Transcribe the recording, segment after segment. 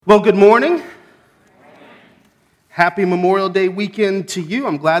Well, good morning. Happy Memorial Day weekend to you.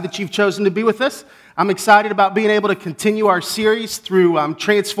 I'm glad that you've chosen to be with us. I'm excited about being able to continue our series through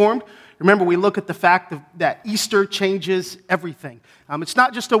Transformed. Remember, we look at the fact that Easter changes everything. It's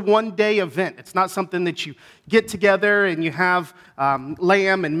not just a one-day event. It's not something that you get together and you have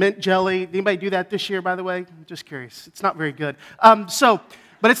lamb and mint jelly. Anybody do that this year, by the way? I'm just curious. It's not very good.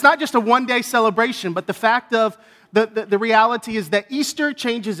 But it's not just a one-day celebration, but the fact of the reality is that Easter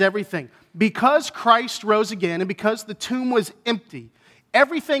changes everything. Because Christ rose again and because the tomb was empty,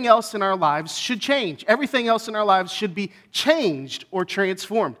 everything else in our lives should change. Everything else in our lives should be changed or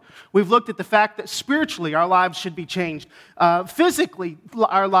transformed. We've looked at the fact that spiritually our lives should be changed. Physically,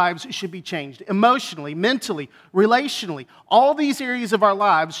 our lives should be changed. Emotionally, mentally, relationally, all these areas of our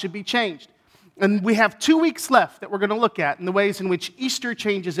lives should be changed. And we have 2 weeks left that we're going to look at in the ways in which Easter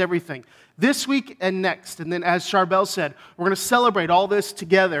changes everything. This week and next. And then as Charbel said, we're going to celebrate all this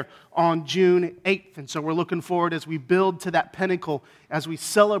together on June 8th. And so we're looking forward as we build to that pinnacle, as we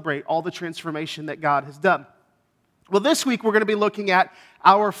celebrate all the transformation that God has done. Well, this week we're going to be looking at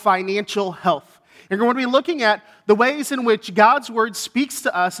our financial health. And we're going to be looking at the ways in which God's Word speaks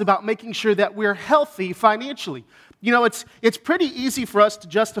to us about making sure that we're healthy financially. You know, it's pretty easy for us to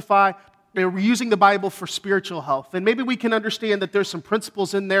justify we're using the Bible for spiritual health. And maybe we can understand that there's some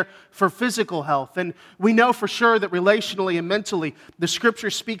principles in there for physical health. And we know for sure that relationally and mentally, the Scripture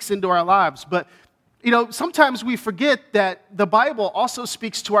speaks into our lives. But, you know, sometimes we forget that the Bible also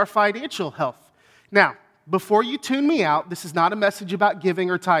speaks to our financial health. Now, before you tune me out, this is not a message about giving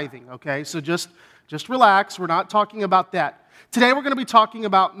or tithing, okay? So just relax. We're not talking about that. Today we're going to be talking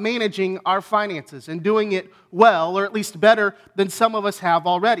about managing our finances and doing it well, or at least better than some of us have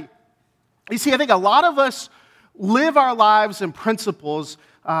already. You see, I think a lot of us live our lives and principles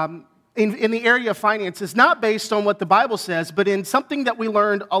in the area of finances, not based on what the Bible says, but in something that we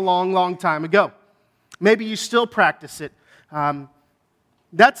learned a long, long time ago. Maybe you still practice it.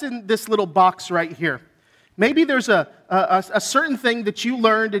 That's in this little box right here. Maybe there's a certain thing that you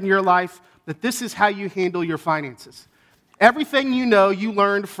learned in your life that this is how you handle your finances. Everything you know, you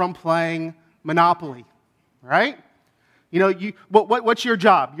learned from playing Monopoly, right? You know, what's your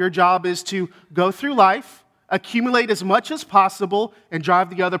job? Your job is to go through life, accumulate as much as possible, and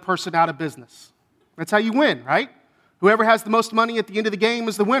drive the other person out of business. That's how you win, right? Whoever has the most money at the end of the game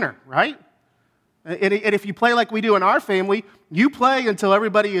is the winner, right? And if you play like we do in our family, you play until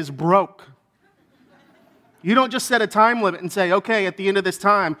everybody is broke. You don't just set a time limit and say, okay, at the end of this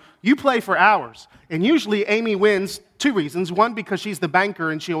time, you play for hours. And usually Amy wins 2 reasons. One, because she's the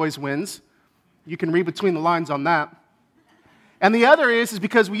banker and she always wins. You can read between the lines on that. And the other is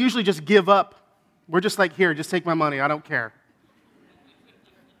because we usually just give up. We're just like, here, just take my money. I don't care.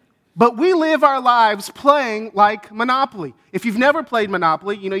 But we live our lives playing like Monopoly. If you've never played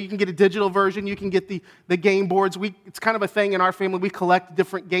Monopoly, you know, you can get a digital version. You can get the game boards. It's kind of a thing in our family. We collect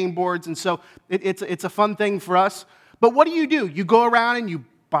different game boards, and so it's a fun thing for us. But what do? You go around and you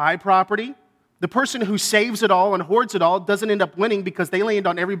buy property. The person who saves it all and hoards it all doesn't end up winning because they land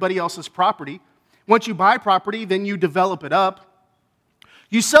on everybody else's property. Once you buy property, then you develop it up.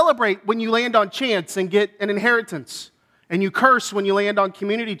 You celebrate when you land on chance and get an inheritance. And you curse when you land on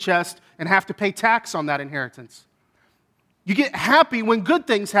community chest and have to pay tax on that inheritance. You get happy when good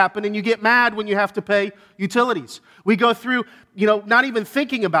things happen and you get mad when you have to pay utilities. We go through, not even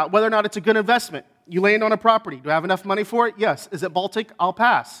thinking about whether or not it's a good investment. You land on a property. Do I have enough money for it? Yes. Is it Baltic? I'll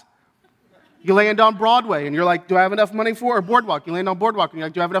pass. You land on Broadway and you're like, do I have enough money for it? Or Boardwalk. You land on Boardwalk and you're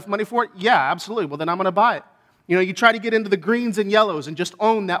like, do I have enough money for it? Yeah, absolutely. Well, then I'm going to buy it. You try to get into the greens and yellows and just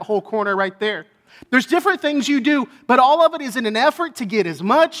own that whole corner right there. There's different things you do, but all of it is in an effort to get as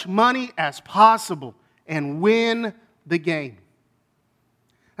much money as possible and win the game.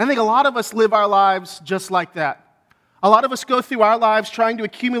 I think a lot of us live our lives just like that. A lot of us go through our lives trying to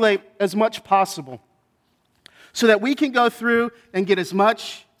accumulate as much possible so that we can go through and get as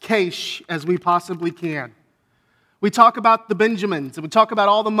much cash as we possibly can. We talk about the Benjamins, and we talk about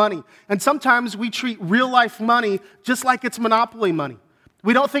all the money. And sometimes we treat real-life money just like it's Monopoly money.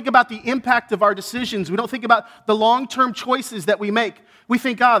 We don't think about the impact of our decisions. We don't think about the long-term choices that we make. We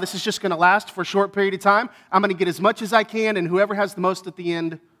think, this is just going to last for a short period of time. I'm going to get as much as I can, and whoever has the most at the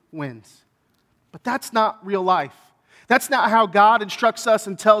end wins. But that's not real life. That's not how God instructs us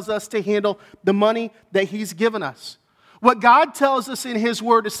and tells us to handle the money that He's given us. What God tells us in His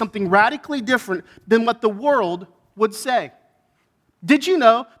Word is something radically different than what the world would say. Did you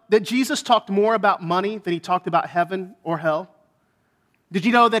know that Jesus talked more about money than He talked about heaven or hell? Did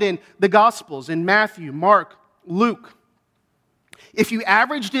you know that in the Gospels, in Matthew, Mark, Luke, if you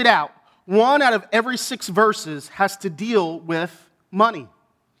averaged it out, 1 out of every 6 verses has to deal with money?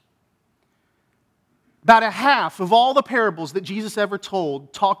 About a half of all the parables that Jesus ever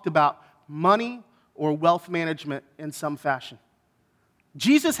told talked about money or wealth management in some fashion.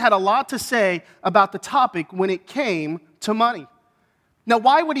 Jesus had a lot to say about the topic when it came to money. Now,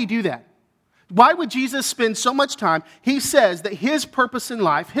 why would he do that? Why would Jesus spend so much time? He says that his purpose in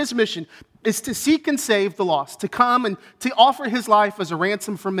life, his mission, is to seek and save the lost, to come and to offer his life as a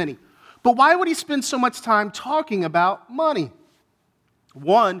ransom for many. But why would he spend so much time talking about money?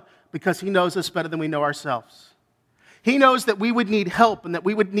 One, because he knows us better than we know ourselves. He knows that we would need help and that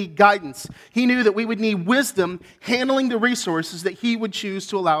we would need guidance. He knew that we would need wisdom handling the resources that he would choose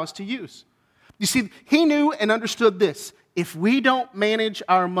to allow us to use. You see, he knew and understood this. If we don't manage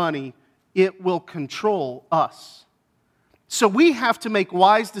our money, it will control us. So we have to make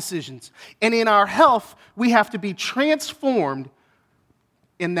wise decisions. And in our health, we have to be transformed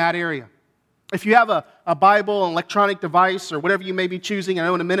in that area. If you have a Bible, an electronic device, or whatever you may be choosing, I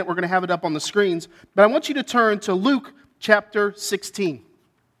know in a minute we're going to have it up on the screens, but I want you to turn to Luke chapter 16.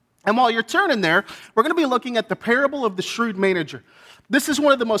 And while you're turning there, we're going to be looking at the parable of the shrewd manager. This is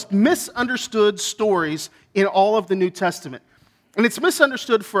one of the most misunderstood stories in all of the New Testament. And it's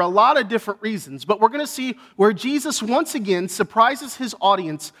misunderstood for a lot of different reasons, but we're going to see where Jesus once again surprises his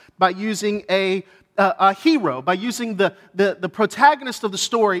audience by using a hero, by using the protagonist of the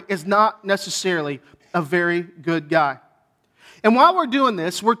story is not necessarily a very good guy. And while we're doing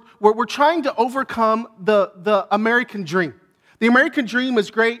this, we're trying to overcome the American dream. The American dream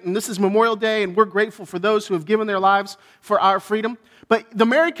is great, and this is Memorial Day, and we're grateful for those who have given their lives for our freedom. But the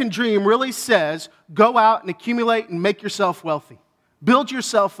American dream really says, go out and accumulate and make yourself wealthy. Build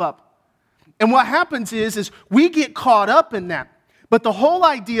yourself up. And what happens is we get caught up in that. But the whole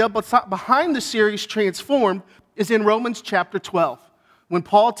idea behind the series Transformed is in Romans chapter 12, when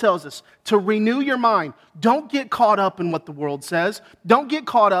Paul tells us to renew your mind. Don't get caught up in what the world says. Don't get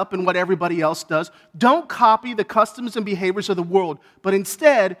caught up in what everybody else does. Don't copy the customs and behaviors of the world, but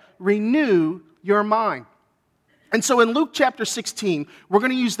instead renew your mind. And so in Luke chapter 16, we're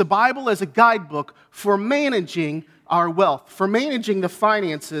going to use the Bible as a guidebook for managing our wealth, for managing the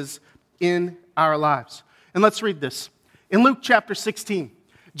finances in our lives. And let's read this. In Luke chapter 16,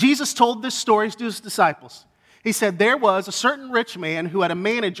 Jesus told this story to his disciples. He said, there was a certain rich man who had a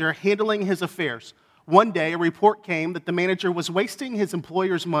manager handling his affairs. One day, a report came that the manager was wasting his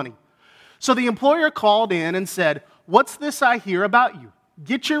employer's money. So the employer called in and said, what's this I hear about you?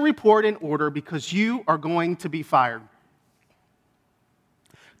 Get your report in order because you are going to be fired.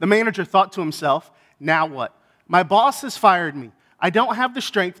 The manager thought to himself, now what? My boss has fired me. I don't have the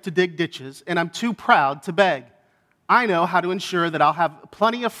strength to dig ditches, and I'm too proud to beg. I know how to ensure that I'll have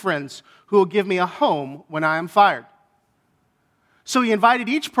plenty of friends who will give me a home when I am fired. So he invited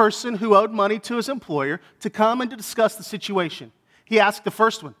each person who owed money to his employer to come and to discuss the situation. He asked the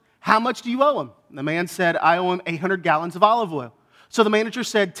first one, how much do you owe him? And the man said, I owe him 800 gallons of olive oil. So the manager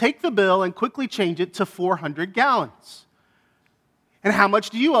said, take the bill and quickly change it to 400 gallons. And how much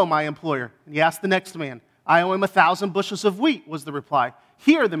do you owe my employer? And he asked the next man. I owe him 1,000 bushels of wheat, was the reply.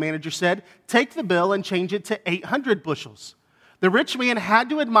 Here, the manager said, take the bill and change it to 800 bushels. The rich man had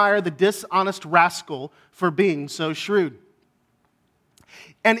to admire the dishonest rascal for being so shrewd.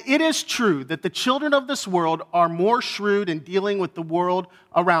 And it is true that the children of this world are more shrewd in dealing with the world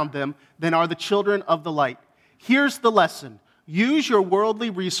around them than are the children of the light. Here's the lesson. Use your worldly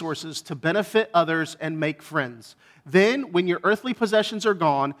resources to benefit others and make friends. Then, when your earthly possessions are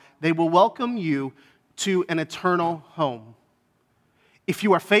gone, they will welcome you to an eternal home. If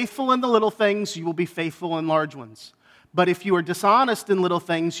you are faithful in the little things, you will be faithful in large ones. But if you are dishonest in little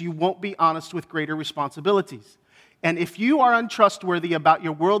things, you won't be honest with greater responsibilities. And if you are untrustworthy about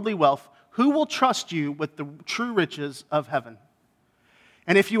your worldly wealth, who will trust you with the true riches of heaven?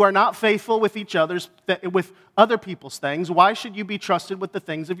 And if you are not faithful with with other people's things, why should you be trusted with the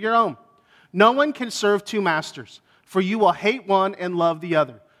things of your own? No one can serve two masters, for you will hate one and love the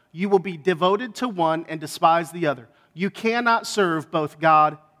other. You will be devoted to one and despise the other. You cannot serve both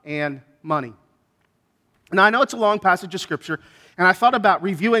God and money. Now, I know it's a long passage of Scripture, and I thought about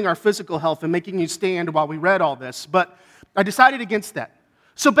reviewing our physical health and making you stand while we read all this, but I decided against that.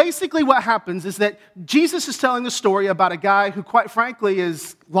 So basically what happens is that Jesus is telling the story about a guy who, quite frankly,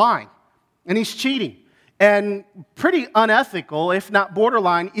 is lying, and he's cheating, and pretty unethical, if not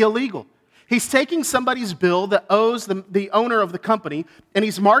borderline illegal. He's taking somebody's bill that owes the owner of the company, and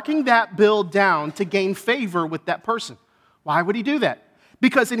he's marking that bill down to gain favor with that person. Why would he do that?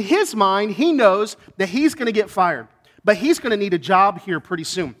 Because in his mind, he knows that he's going to get fired, but he's going to need a job here pretty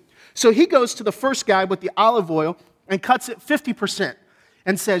soon. So he goes to the first guy with the olive oil and cuts it 50%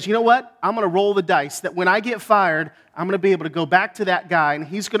 and says, you know what? I'm going to roll the dice that when I get fired, I'm going to be able to go back to that guy, and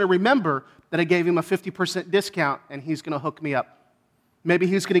he's going to remember that I gave him a 50% discount and he's going to hook me up. Maybe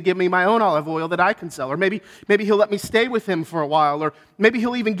he's going to give me my own olive oil that I can sell. Or maybe he'll let me stay with him for a while. Or maybe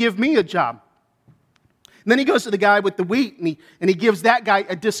he'll even give me a job. And then he goes to the guy with the wheat and he gives that guy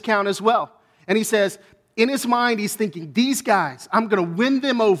a discount as well. And he says, in his mind, he's thinking, these guys, I'm going to win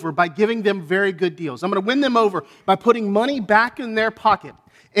them over by giving them very good deals. I'm going to win them over by putting money back in their pocket.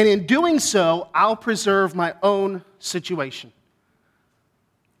 And in doing so, I'll preserve my own situation.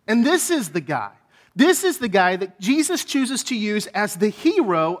 And this is the guy. This is the guy that Jesus chooses to use as the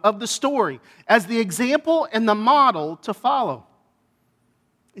hero of the story, as the example and the model to follow.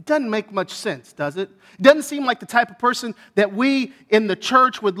 It doesn't make much sense, does it? It doesn't seem like the type of person that we in the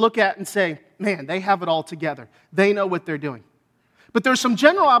church would look at and say, man, they have it all together. They know what they're doing. But there's some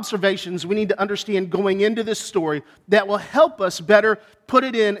general observations we need to understand going into this story that will help us better put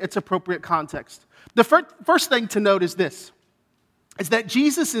it in its appropriate context. The first thing to note is this, is that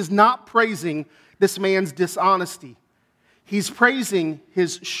Jesus is not praising this man's dishonesty. He's praising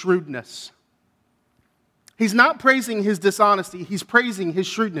his shrewdness. He's not praising his dishonesty. He's praising his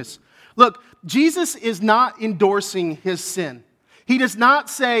shrewdness. Look, Jesus is not endorsing his sin. He does not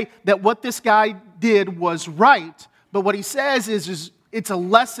say that what this guy did was right, but what he says is it's a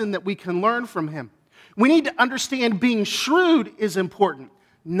lesson that we can learn from him. We need to understand being shrewd is important,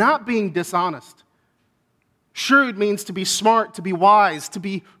 not being dishonest. Shrewd means to be smart, to be wise, to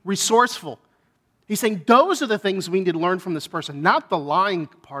be resourceful. He's saying those are the things we need to learn from this person, not the lying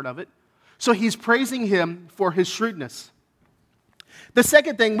part of it. So he's praising him for his shrewdness. The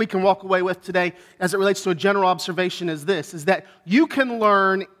second thing we can walk away with today as it relates to a general observation is this, is that you can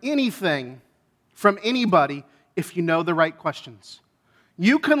learn anything from anybody if you know the right questions.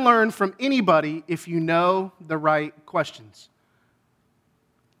 You can learn from anybody if you know the right questions.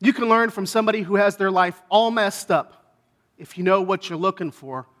 You can learn from somebody who has their life all messed up if you know what you're looking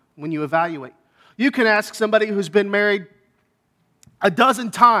for when you evaluate. You can ask somebody who's been married a dozen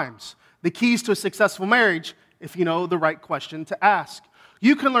times the keys to a successful marriage if you know the right question to ask.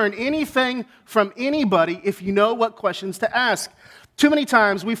 You can learn anything from anybody if you know what questions to ask. Too many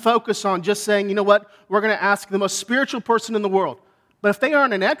times we focus on just saying, you know what, we're going to ask the most spiritual person in the world. But if they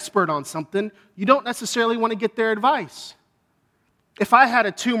aren't an expert on something, you don't necessarily want to get their advice. If I had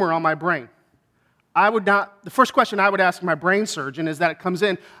a tumor on my brain, the first question I would ask my brain surgeon is that it comes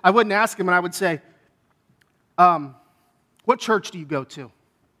in, I wouldn't ask him and I would say, what church do you go to?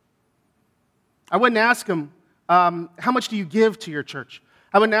 I wouldn't ask him, how much do you give to your church?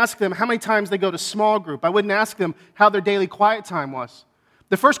 I wouldn't ask them how many times they go to small group. I wouldn't ask them how their daily quiet time was.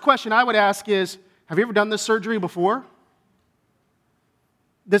 The first question I would ask is, have you ever done this surgery before?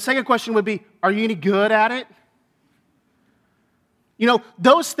 The second question would be, are you any good at it? You know,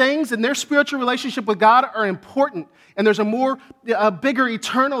 those things and their spiritual relationship with God are important, and there's a bigger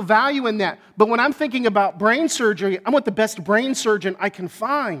eternal value in that. But when I'm thinking about brain surgery, I want the best brain surgeon I can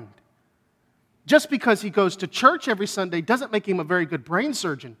find. Just because he goes to church every Sunday doesn't make him a very good brain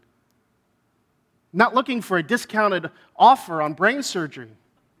surgeon. Not looking for a discounted offer on brain surgery.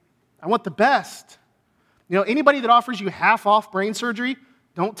 I want the best. You know, anybody that offers you half off brain surgery,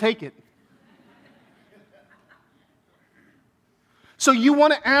 don't take it. So you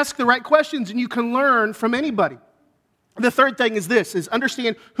want to ask the right questions, and you can learn from anybody. The third thing is this, is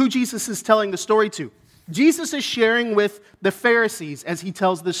understand who Jesus is telling the story to. Jesus is sharing with the Pharisees as he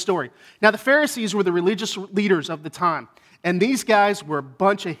tells this story. Now, the Pharisees were the religious leaders of the time, and these guys were a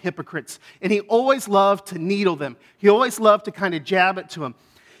bunch of hypocrites, and he always loved to needle them. He always loved to kind of jab it to them.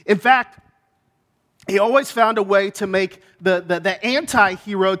 In fact, he always found a way to make the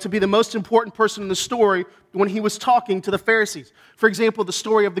anti-hero to be the most important person in the story when he was talking to the Pharisees. For example, the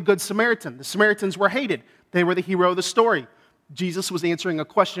story of the Good Samaritan. The Samaritans were hated. They were the hero of the story. Jesus was answering a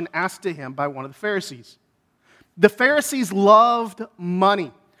question asked to him by one of the Pharisees. The Pharisees loved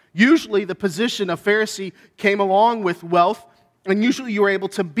money. Usually the position of Pharisee came along with wealth, and usually you were able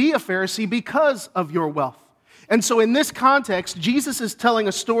to be a Pharisee because of your wealth. And so in this context, Jesus is telling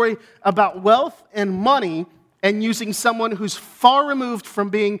a story about wealth and money and using someone who's far removed from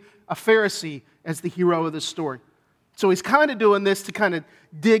being a Pharisee as the hero of the story. So he's kind of doing this to kind of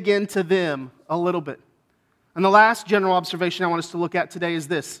dig into them a little bit. And the last general observation I want us to look at today is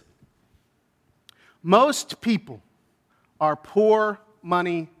this. Most people are poor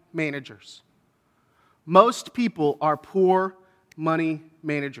money managers. Most people are poor money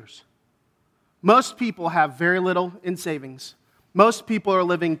managers. Most people have very little in savings. Most people are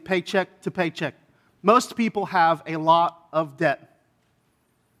living paycheck to paycheck. Most people have a lot of debt.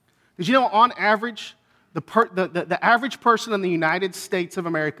 Did you know on average, the average person in the United States of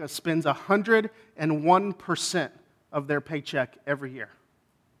America spends 101% of their paycheck every year?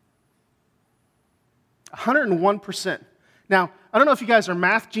 101%. Now, I don't know if you guys are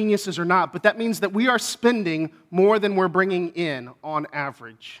math geniuses or not, but that means that we are spending more than we're bringing in on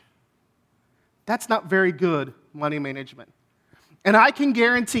average. That's not very good money management. And I can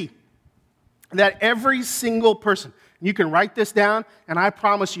guarantee that every single person, you can write this down, and I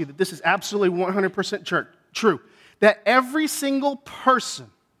promise you that this is absolutely 100% true, that every single person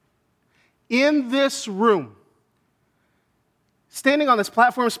in this room, standing on this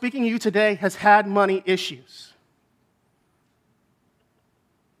platform speaking to you today, has had money issues.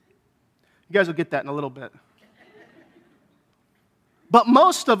 You guys will get that in a little bit. But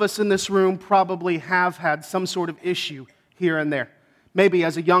most of us in this room probably have had some sort of issue here and there. Maybe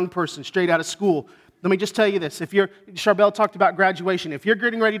as a young person, straight out of school. Let me just tell you this. Charbel talked about graduation. If you're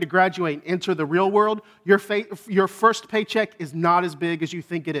getting ready to graduate and enter the real world, your first paycheck is not as big as you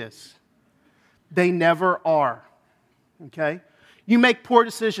think it is. They never are, okay? You make poor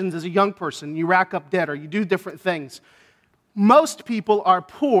decisions as a young person. You rack up debt or you do different things. Most people are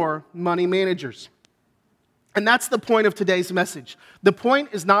poor money managers. And that's the point of today's message. The point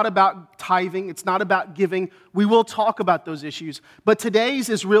is not about tithing. It's not about giving. We will talk about those issues. But today's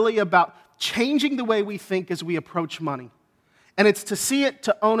is really about changing the way we think as we approach money. And it's to see it,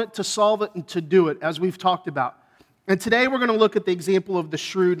 to own it, to solve it, and to do it, as we've talked about. And today we're going to look at the example of the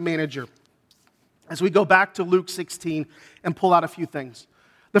shrewd manager as we go back to Luke 16 and pull out a few things.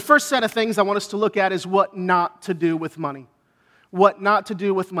 The first set of things I want us to look at is what not to do with money. What not to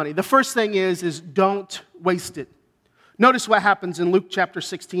do with money. The first thing is don't waste it. Notice what happens in Luke chapter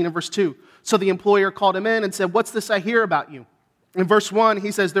 16 and verse 2. So the employer called him in and said, "What's this I hear about you?" In verse 1,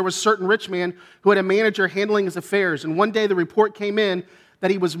 he says, "There was a certain rich man who had a manager handling his affairs. And one day the report came in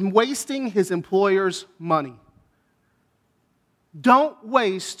that he was wasting his employer's money." Don't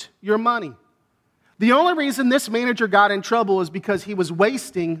waste your money. The only reason this manager got in trouble is because he was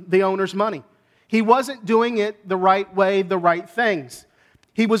wasting the owner's money. He wasn't doing it the right way, the right things.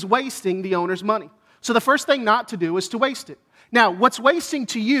 He was wasting the owner's money. So the first thing not to do is to waste it. Now, what's wasting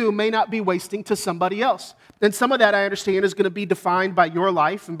to you may not be wasting to somebody else. And some of that, I understand, is going to be defined by your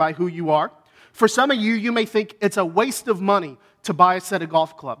life and by who you are. For some of you, you may think it's a waste of money to buy a set of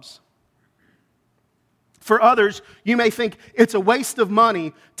golf clubs. For others, you may think it's a waste of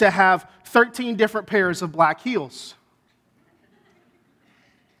money to have 13 different pairs of black heels.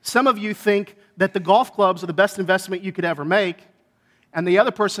 Some of you think that the golf clubs are the best investment you could ever make, and the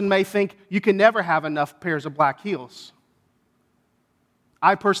other person may think you can never have enough pairs of black heels.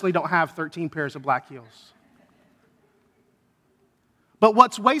 I personally don't have 13 pairs of black heels. But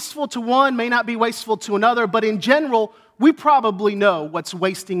what's wasteful to one may not be wasteful to another, but in general, we probably know what's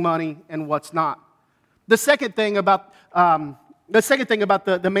wasting money and what's not. The second thing about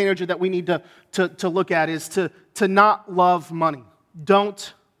the manager that we need to look at is to not love money.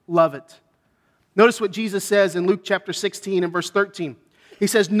 Don't love it. Notice what Jesus says in Luke chapter 16 and verse 13. He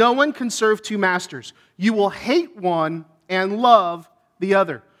says, "No one can serve two masters. You will hate one and love the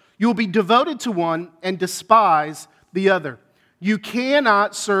other. You will be devoted to one and despise the other. You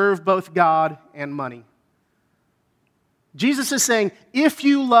cannot serve both God and money." Jesus is saying, if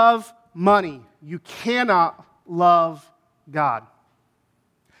you love money, you cannot love God.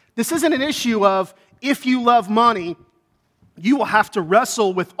 This isn't an issue of if you love money, you will have to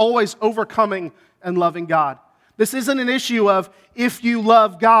wrestle with always overcoming and loving God. This isn't an issue of if you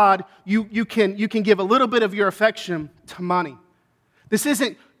love God, you can give a little bit of your affection to money. This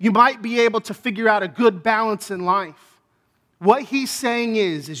isn't, you might be able to figure out a good balance in life. What he's saying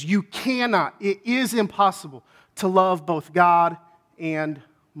is you cannot, it is impossible to love both God and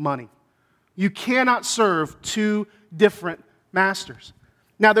money. You cannot serve two different masters.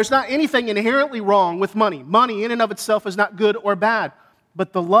 Now, there's not anything inherently wrong with money. Money in and of itself is not good or bad.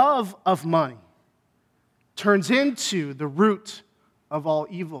 But the love of money turns into the root of all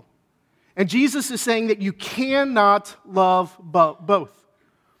evil. And Jesus is saying that you cannot love both.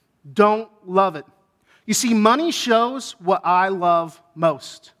 Don't love it. You see, money shows what I love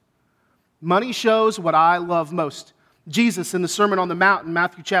most. Money shows what I love most. Jesus, in the Sermon on the Mount in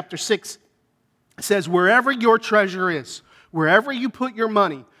Matthew chapter 6, says, "Wherever your treasure is, wherever you put your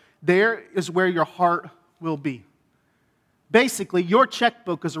money, there is where your heart will be." Basically, your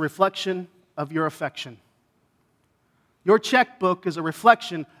checkbook is a reflection of your affection. Your checkbook is a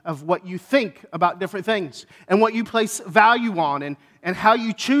reflection of what you think about different things and what you place value on, and how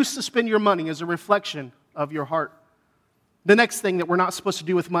you choose to spend your money is a reflection of your heart. The next thing that we're not supposed to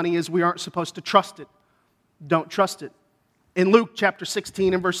do with money is we aren't supposed to trust it. Don't trust it. In Luke chapter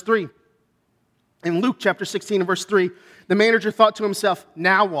 16 and verse 3, the manager thought to himself,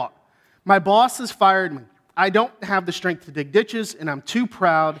 "Now what? My boss has fired me. I don't have the strength to dig ditches, and I'm too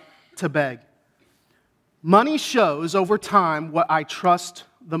proud to beg." Money shows over time what I trust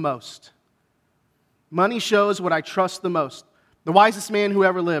the most. Money shows what I trust the most. The wisest man who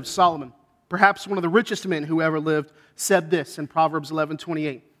ever lived, Solomon, perhaps one of the richest men who ever lived, said this in Proverbs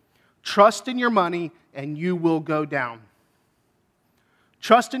 11:28. Trust in your money and you will go down.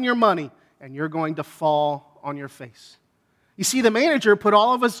 Trust in your money and you're going to fall on your face. You see, the manager put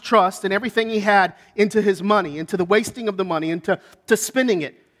all of his trust and everything he had into his money, into the wasting of the money, into spending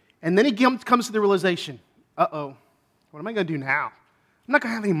it. And then he comes to the realization, uh-oh, what am I going to do now? I'm not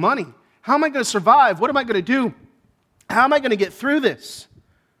going to have any money. How am I going to survive? What am I going to do? How am I going to get through this?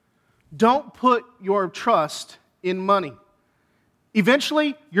 Don't put your trust in money.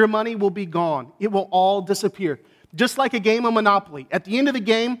 Eventually, your money will be gone. It will all disappear. Just like a game of Monopoly. At the end of the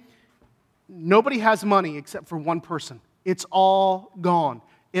game, nobody has money except for one person. It's all gone.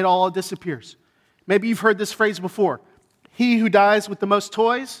 It all disappears. Maybe you've heard this phrase before. He who dies with the most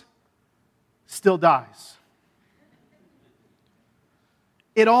toys still dies.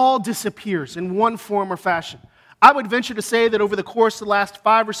 It all disappears in one form or fashion. I would venture to say that over the course of the last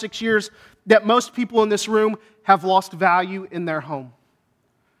 5 or 6 years, that most people in this room have lost value in their home.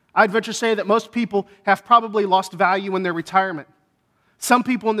 I'd venture to say that most people have probably lost value in their retirement. Some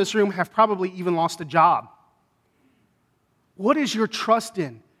people in this room have probably even lost a job. What is your trust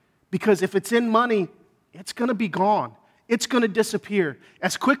in? Because if it's in money, it's going to be gone. It's going to disappear.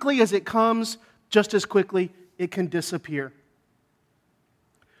 As quickly as it comes, just as quickly it can disappear.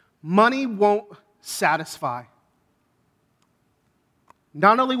 Money won't satisfy.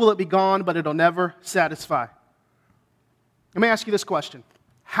 Not only will it be gone, but it'll never satisfy. Let me ask you this question.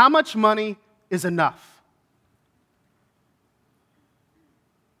 How much money is enough?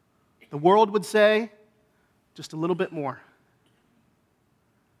 The world would say, just a little bit more.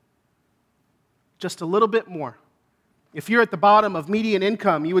 Just a little bit more. If you're at the bottom of median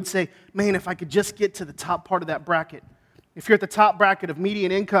income, you would say, man, if I could just get to the top part of that bracket. If you're at the top bracket of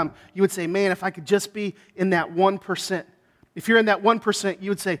median income, you would say, man, if I could just be in that 1%. If you're in that 1%, you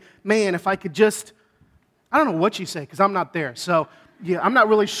would say, man, if I could just, I don't know what you say because I'm not there. So, yeah, I'm not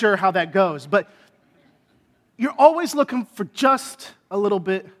really sure how that goes. But you're always looking for just a little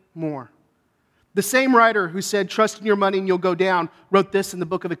bit more. The same writer who said, trust in your money and you'll go down, wrote this in the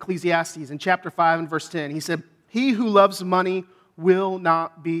book of Ecclesiastes in chapter 5 and verse 10. He said, he who loves money will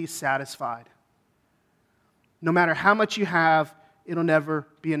not be satisfied. No matter how much you have, it'll never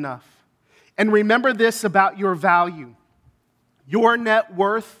be enough. And remember this about your value. Your net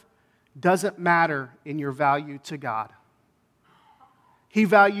worth doesn't matter in your value to God. He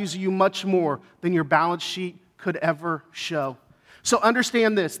values you much more than your balance sheet could ever show. So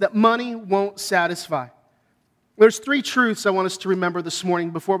understand this, that money won't satisfy. There's 3 truths I want us to remember this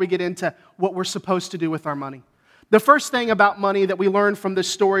morning before we get into what we're supposed to do with our money. The first thing about money that we learn from this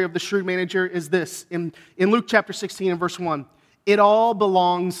story of the shrewd manager is this. In Luke chapter 16 and verse 1, it all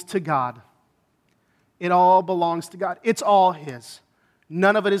belongs to God. It all belongs to God. It's all His.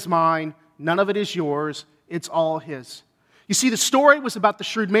 None of it is mine. None of it is yours. It's all His. You see, the story was about the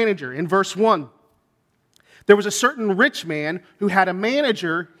shrewd manager. In verse 1, there was a certain rich man who had a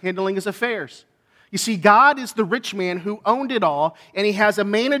manager handling his affairs. You see, God is the rich man who owned it all, and He has a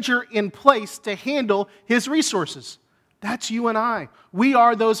manager in place to handle His resources. That's you and I. We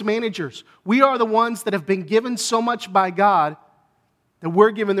are those managers. We are the ones that have been given so much by God that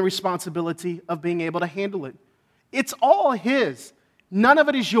we're given the responsibility of being able to handle it. It's all His. None of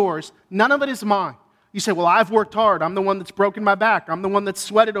it is yours. None of it is mine. You say, well, I've worked hard. I'm the one that's broken my back. I'm the one that's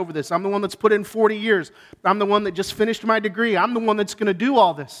sweated over this. I'm the one that's put in 40 years. I'm the one that just finished my degree. I'm the one that's going to do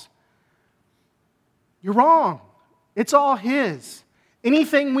all this. You're wrong. It's all His.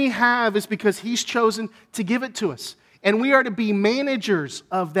 Anything we have is because He's chosen to give it to us. And we are to be managers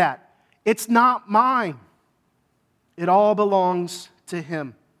of that. It's not mine. It all belongs to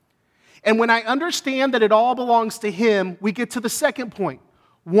Him. And when I understand that it all belongs to Him, we get to the second point.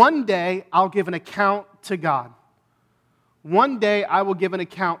 One day, I'll give an account to God. One day, I will give an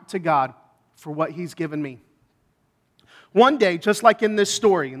account to God for what He's given me. One day, just like in this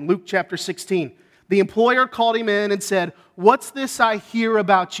story, in Luke chapter 16, the employer called him in and said, what's this I hear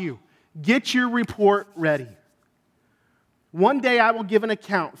about you? Get your report ready. One day, I will give an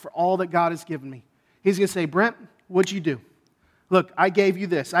account for all that God has given me. He's going to say, Brent, what'd you do? Look, I gave you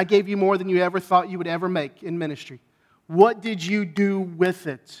this. I gave you more than you ever thought you would ever make in ministry. What did you do with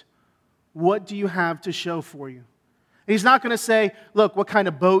it? What do you have to show for you? And He's not going to say, look, what kind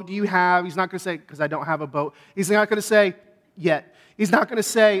of boat do you have? He's not going to say, because I don't have a boat. He's not going to say, yet. He's not going to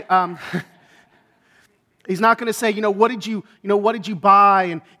say, he's not going to say, what did you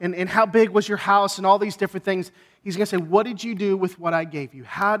buy and how big was your house and all these different things. He's going to say, what did you do with what I gave you?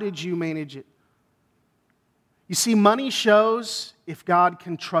 How did you manage it? You see, money shows if God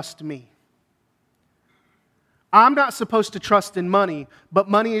can trust me. I'm not supposed to trust in money, but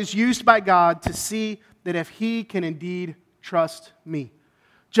money is used by God to see that if He can indeed trust me.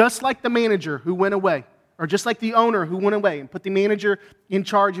 Just like the manager who went away, or just like the owner who went away and put the manager in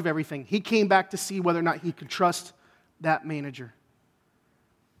charge of everything, he came back to see whether or not he could trust that manager.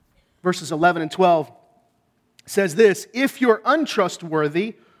 Verses 11 and 12 says this, if you're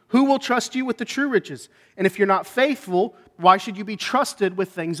untrustworthy, who will trust you with the true riches? And if you're not faithful, why should you be trusted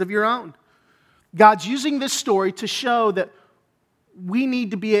with things of your own? God's using this story to show that we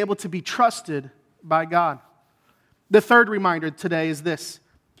need to be able to be trusted by God. The third reminder today is this.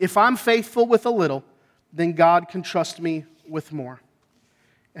 If I'm faithful with a little, then God can trust me with more.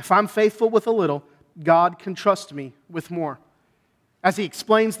 If I'm faithful with a little, God can trust me with more. As he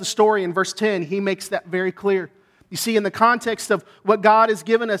explains the story in verse 10, he makes that very clear. You see, in the context of what God has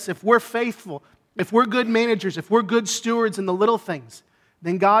given us, if we're faithful, if we're good managers, if we're good stewards in the little things,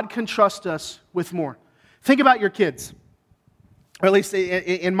 then God can trust us with more. Think about your kids. Or at least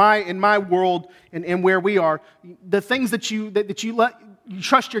in my world and where we are, the things that you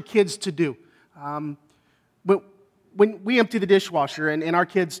trust your kids to do. But when we empty the dishwasher, and our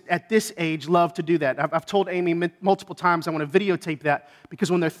kids at this age love to do that. I've told Amy multiple times I want to videotape that because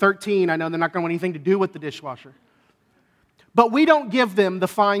when they're 13, I know they're not going to want anything to do with the dishwasher. But we don't give them the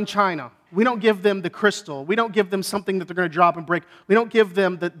fine china. We don't give them the crystal. We don't give them something that they're going to drop and break. We don't give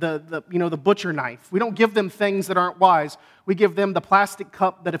them the butcher knife. We don't give them things that aren't wise. We give them the plastic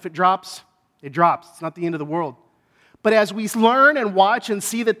cup that if it drops, it drops. It's not the end of the world. But as we learn and watch and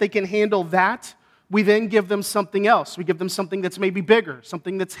see that they can handle that, we then give them something else. We give them something that's maybe bigger,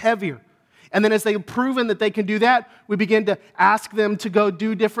 something that's heavier. And then as they've proven that they can do that, we begin to ask them to go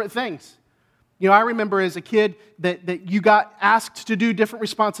do different things. You know, I remember as a kid that you got asked to do different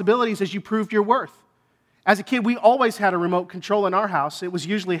responsibilities as you proved your worth. As a kid, we always had a remote control in our house. It was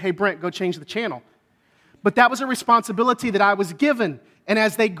usually, hey, Brent, go change the channel. But that was a responsibility that I was given. And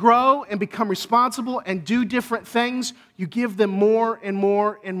as they grow and become responsible and do different things, you give them more and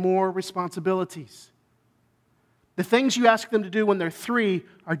more and more responsibilities. The things you ask them to do when they're 3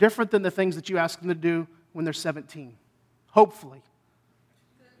 are different than the things that you ask them to do when they're 17. Hopefully.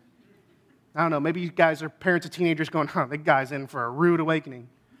 I don't know, maybe you guys are parents of teenagers going, that guy's in for a rude awakening.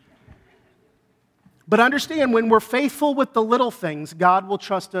 But understand, when we're faithful with the little things, God will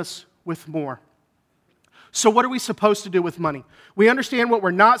trust us with more. So what are we supposed to do with money? We understand what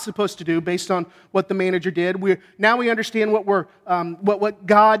we're not supposed to do based on what the manager did. Now we understand what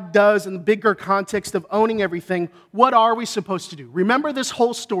God does in the bigger context of owning everything. What are we supposed to do? Remember this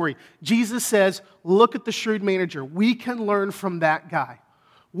whole story. Jesus says, look at the shrewd manager. We can learn from that guy.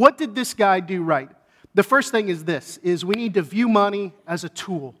 What did this guy do right? The first thing is this, is we need to view money as a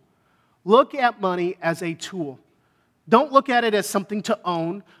tool. Look at money as a tool. Don't look at it as something to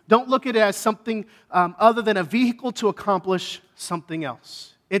own. Don't look at it as something other than a vehicle to accomplish something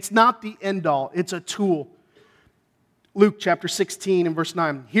else. It's not the end all. It's a tool. Luke chapter 16 and verse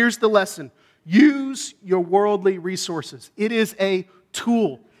 9. Here's the lesson. Use your worldly resources. It is a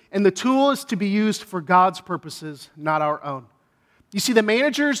tool. And the tool is to be used for God's purposes, not our own. You see, the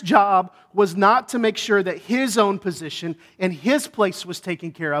manager's job was not to make sure that his own position and his place was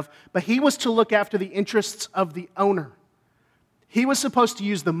taken care of, but he was to look after the interests of the owner. He was supposed to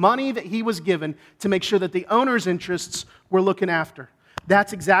use the money that he was given to make sure that the owner's interests were looking after.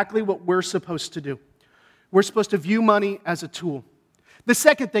 That's exactly what we're supposed to do. We're supposed to view money as a tool. The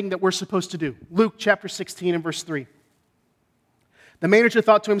second thing that we're supposed to do, Luke chapter 16 and verse 3. The manager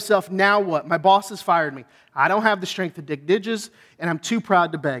thought to himself, now what? My boss has fired me. I don't have the strength to dig ditches, and I'm too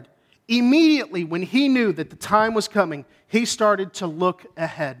proud to beg. Immediately, when he knew that the time was coming, he started to look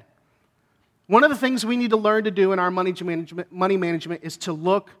ahead. One of the things we need to learn to do in our money management is to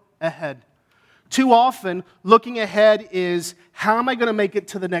look ahead. Too often, looking ahead is, how am I going to make it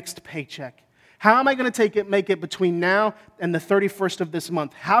to the next paycheck? How am I going to make it between now and the 31st of this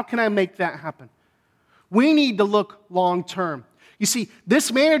month? How can I make that happen? We need to look long term. You see,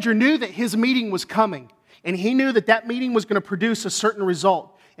 this manager knew that his meeting was coming, and he knew that that meeting was going to produce a certain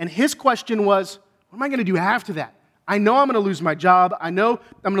result. And his question was, what am I going to do after that? I know I'm going to lose my job. I know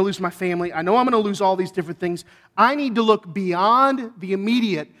I'm going to lose my family. I know I'm going to lose all these different things. I need to look beyond the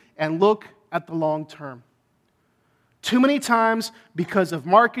immediate and look at the long term. Too many times, because of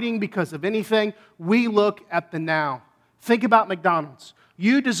marketing, because of anything, we look at the now. Think about McDonald's.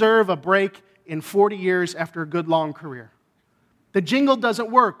 You deserve a break in 40 years after a good long career. The jingle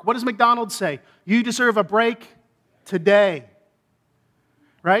doesn't work. What does McDonald's say? You deserve a break today.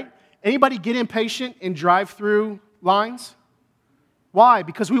 Right? Anybody get impatient in drive-through lines? Why?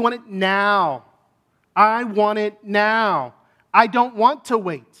 Because we want it now. I want it now. I don't want to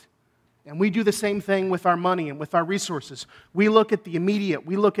wait. And we do the same thing with our money and with our resources. We look at the immediate.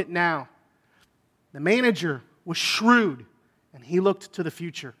 We look at now. The manager was shrewd, and he looked to the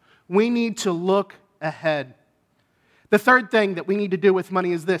future. We need to look ahead. The third thing that we need to do with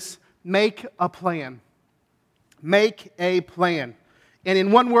money is this: make a plan. Make a plan. And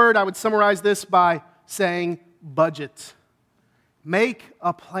in one word, I would summarize this by saying budget. Make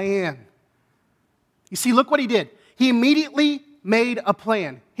a plan. You see, look what he did. He immediately made a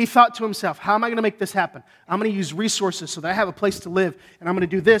plan. He thought to himself, how am I going to make this happen? I'm going to use resources so that I have a place to live, and I'm going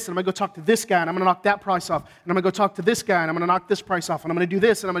to do this, and I'm going to go talk to this guy, and I'm going to knock that price off, and I'm going to go talk to this guy, and I'm going to knock this price off, and I'm going to do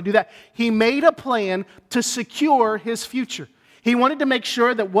this, and I'm going to do that. He made a plan to secure his future. He wanted to make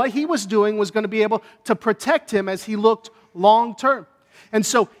sure that what he was doing was going to be able to protect him as he looked long term. And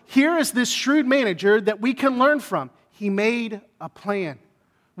so here is this shrewd manager that we can learn from. He made a plan.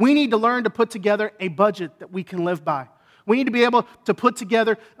 We need to learn to put together a budget that we can live by. We need to be able to put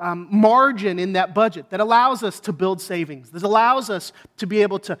together margin in that budget that allows us to build savings, that allows us to be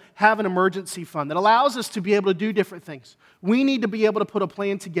able to have an emergency fund, that allows us to be able to do different things. We need to be able to put a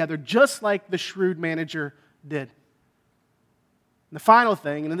plan together just like the shrewd manager did. And the final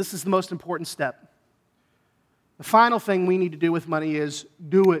thing, and this is the most important step, the final thing we need to do with money is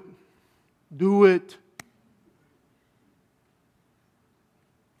do it. Do it.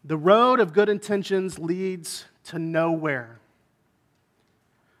 The road of good intentions leads to nowhere.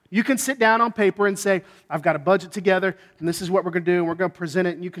 You can sit down on paper and say, I've got a budget together, and this is what we're going to do, and we're going to present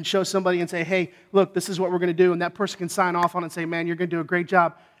it, and you can show somebody and say, hey, look, this is what we're going to do, and that person can sign off on it and say, man, you're going to do a great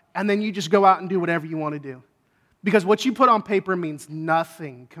job, and then you just go out and do whatever you want to do. Because what you put on paper means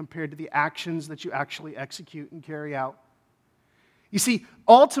nothing compared to the actions that you actually execute and carry out. You see,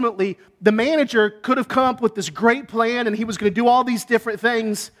 ultimately, the manager could have come up with this great plan, and he was going to do all these different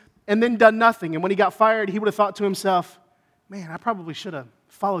things, and then done nothing. And when he got fired, he would have thought to himself, man, I probably should have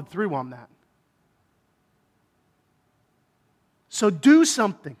followed through on that. So do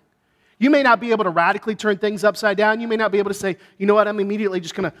something. You may not be able to radically turn things upside down. You may not be able to say, you know what, I'm immediately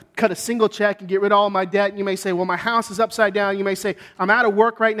just going to cut a single check and get rid of all my debt. And you may say, well, my house is upside down. You may say, I'm out of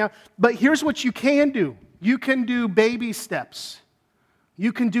work right now. But here's what you can do. You can do baby steps.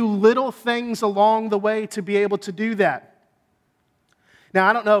 You can do little things along the way to be able to do that. Now,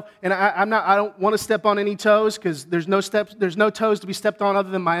 I don't know, and I don't want to step on any toes because there's no toes to be stepped on other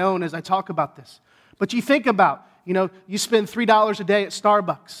than my own as I talk about this. But you think about, you spend $3 a day at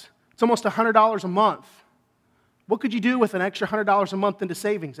Starbucks. It's almost $100 a month. What could you do with an extra $100 a month into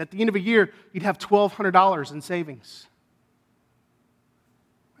savings? At the end of a year, you'd have $1,200 in savings.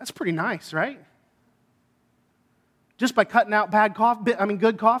 That's pretty nice, right? Just by cutting out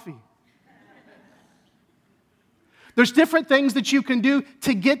good coffee. There's different things that you can do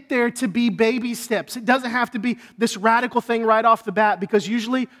to get there to be baby steps. It doesn't have to be this radical thing right off the bat because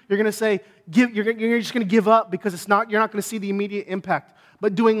usually you're going to say, you're just going to give up because you're not going to see the immediate impact.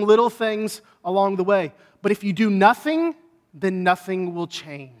 But doing little things along the way. But if you do nothing, then nothing will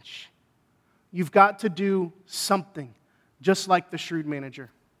change. You've got to do something, just like the shrewd manager.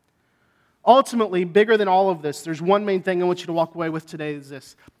 Ultimately, bigger than all of this, there's one main thing I want you to walk away with today is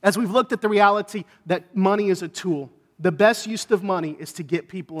this. As we've looked at the reality that money is a tool, the best use of money is to get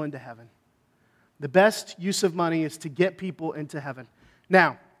people into heaven. The best use of money is to get people into heaven.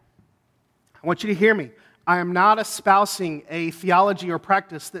 Now, I want you to hear me. I am not espousing a theology or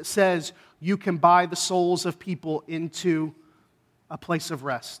practice that says you can buy the souls of people into a place of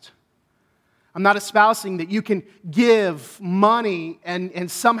rest. I'm not espousing that you can give money and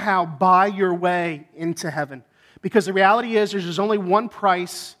somehow buy your way into heaven. Because the reality is there's only one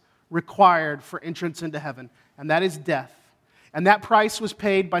price required for entrance into heaven, and that is death. And that price was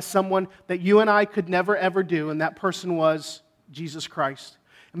paid by someone that you and I could never, ever do, and that person was Jesus Christ.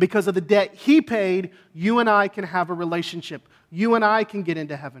 And because of the debt He paid, you and I can have a relationship. You and I can get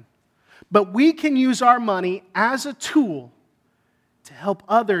into heaven. But we can use our money as a tool to help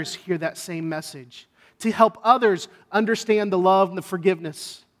others hear that same message, to help others understand the love and the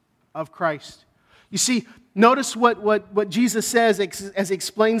forgiveness of Christ. You see, notice what Jesus says as he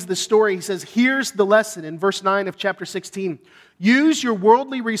explains the story. He says, here's the lesson in verse 9 of chapter 16. Use your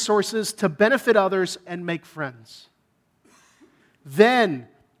worldly resources to benefit others and make friends. Then,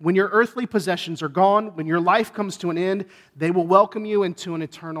 when your earthly possessions are gone, when your life comes to an end, they will welcome you into an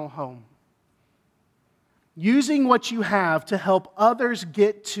eternal home. Using what you have to help others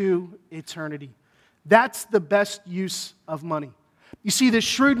get to eternity. That's the best use of money. You see, this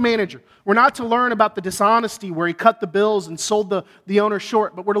shrewd manager, we're not to learn about the dishonesty where he cut the bills and sold the owner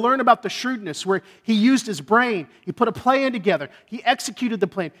short, but we're to learn about the shrewdness where he used his brain, he put a plan together, he executed the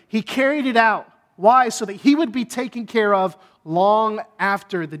plan, he carried it out, Why? So that he would be taken care of long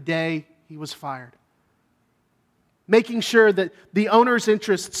after the day he was fired. Making sure that the owner's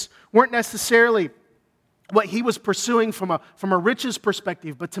interests weren't necessarily what he was pursuing from a riches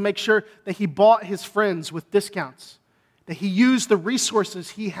perspective, but to make sure that he bought his friends with discounts, that he used the resources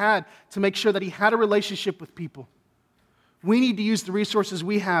he had to make sure that he had a relationship with people. We need to use the resources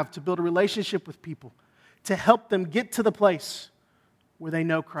we have to build a relationship with people, to help them get to the place where they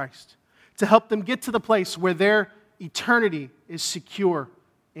know Christ, to help them get to the place where their eternity is secure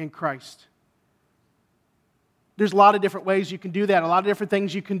in Christ. There's a lot of different ways you can do that, a lot of different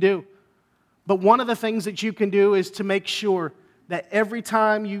things you can do. But one of the things that you can do is to make sure that every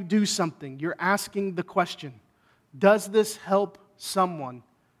time you do something, you're asking the question, does this help someone?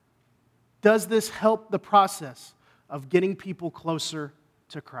 Does this help the process of getting people closer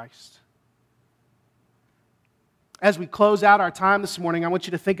to Christ? As we close out our time this morning, I want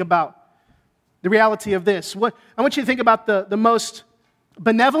you to think about the reality of this. I want you to think about the most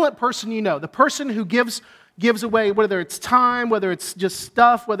benevolent person you know, the person who gives away, whether it's time, whether it's just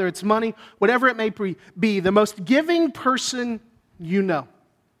stuff, whether it's money, whatever it may be, the most giving person you know,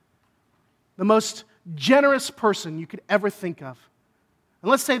 the most generous person you could ever think of.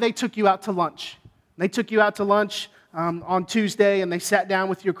 And let's say they took you out to lunch. They took you out to lunch on Tuesday, and they sat down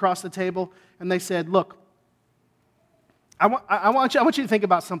with you across the table, and they said, look, I want you to think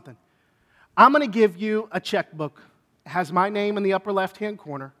about something. I'm going to give you a checkbook. It has my name in the upper left-hand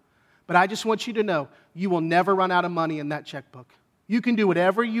corner. But I just want you to know, you will never run out of money in that checkbook. You can do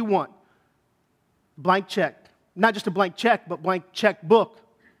whatever you want. Blank check. Not just a blank check, but blank checkbook.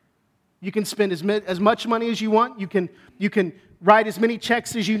 You can spend as much money as you want. You can write as many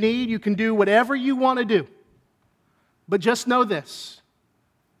checks as you need. You can do whatever you want to do. But just know this.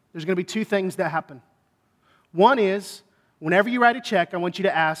 There's going to be two things that happen. One is, whenever you write a check, I want you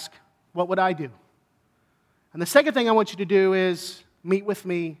to ask, what would I do? And the second thing I want you to do is meet with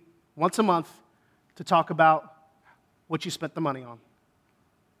me once a month to talk about what you spent the money on.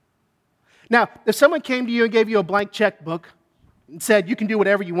 Now, if someone came to you and gave you a blank checkbook and said, you can do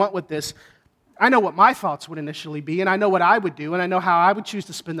whatever you want with this, I know what my thoughts would initially be, and I know what I would do, and I know how I would choose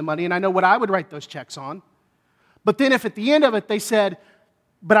to spend the money, and I know what I would write those checks on. But then if at the end of it they said,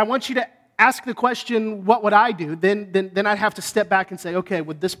 but I want you to ask the question, what would I do? Then I'd have to step back and say, okay,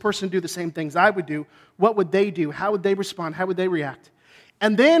 would this person do the same things I would do? What would they do? How would they respond? How would they react?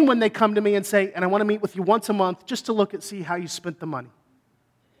 And then when they come to me and say, and I want to meet with you once a month just to look and see how you spent the money.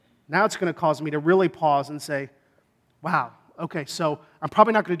 Now it's going to cause me to really pause and say, wow, okay, so I'm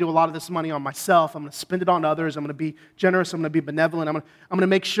probably not going to do a lot of this money on myself. I'm going to spend it on others. I'm going to be generous. I'm going to be benevolent. I'm going to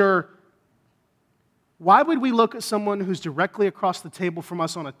make sure. Why would we look at someone who's directly across the table from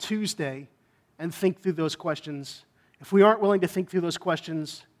us on a Tuesday and think through those questions if we aren't willing to think through those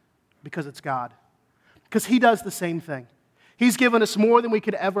questions because it's God? Because He does the same thing. He's given us more than we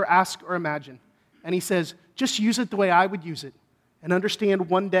could ever ask or imagine. And He says, just use it the way I would use it. And understand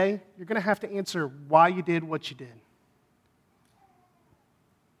one day, you're going to have to answer why you did what you did.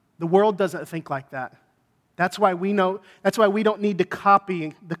 The world doesn't think like that. That's why we don't need to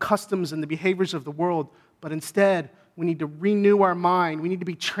copy the customs and the behaviors of the world, but instead, we need to renew our mind. We need to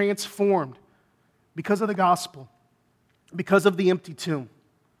be transformed because of the gospel, because of the empty tomb.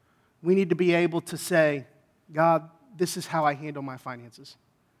 We need to be able to say, God, this is how I handle my finances.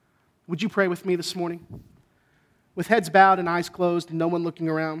 Would you pray with me this morning? With heads bowed and eyes closed and no one looking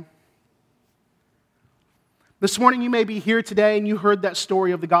around. This morning you may be here today and you heard that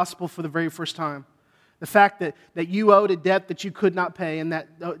story of the gospel for the very first time. The fact that you owed a debt that you could not pay, and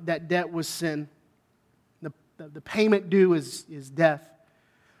that debt was sin. The payment due is death.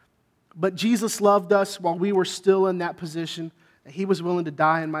 But Jesus loved us while we were still in that position, that He was willing to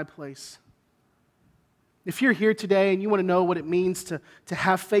die in my place. If you're here today and you want to know what it means to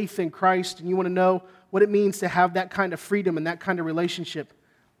have faith in Christ, and you want to know what it means to have that kind of freedom and that kind of relationship,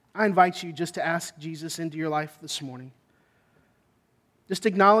 I invite you just to ask Jesus into your life this morning. Just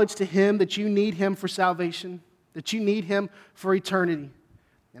acknowledge to Him that you need Him for salvation, that you need Him for eternity,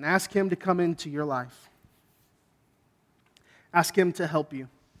 and ask Him to come into your life. Ask Him to help you.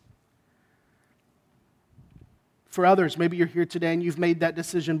 For others, maybe you're here today and you've made that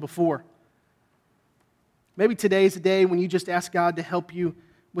decision before. Maybe today is a day when you just ask God to help you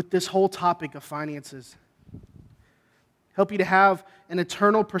with this whole topic of finances. Help you to have an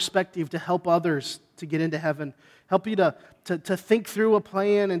eternal perspective to help others to get into heaven. Help you to think through a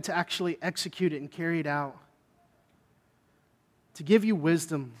plan and to actually execute it and carry it out. To give you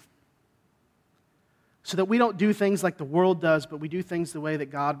wisdom so that we don't do things like the world does, but we do things the way that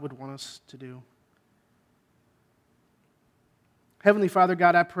God would want us to do. Heavenly Father,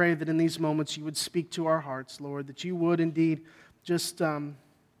 God, I pray that in these moments you would speak to our hearts, Lord, that you would indeed just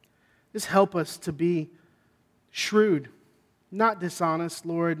help us to be shrewd, not dishonest,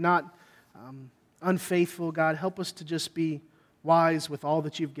 Lord, not unfaithful. God, help us to just be wise with all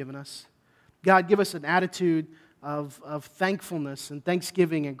that you've given us. God, give us an attitude of thankfulness and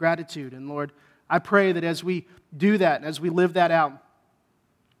thanksgiving and gratitude. And Lord, I pray that as we do that and as we live that out,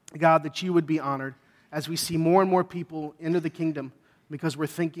 God, that you would be honored as we see more and more people enter the kingdom because we're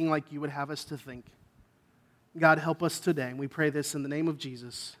thinking like you would have us to think. God, help us today. And we pray this in the name of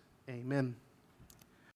Jesus. Amen.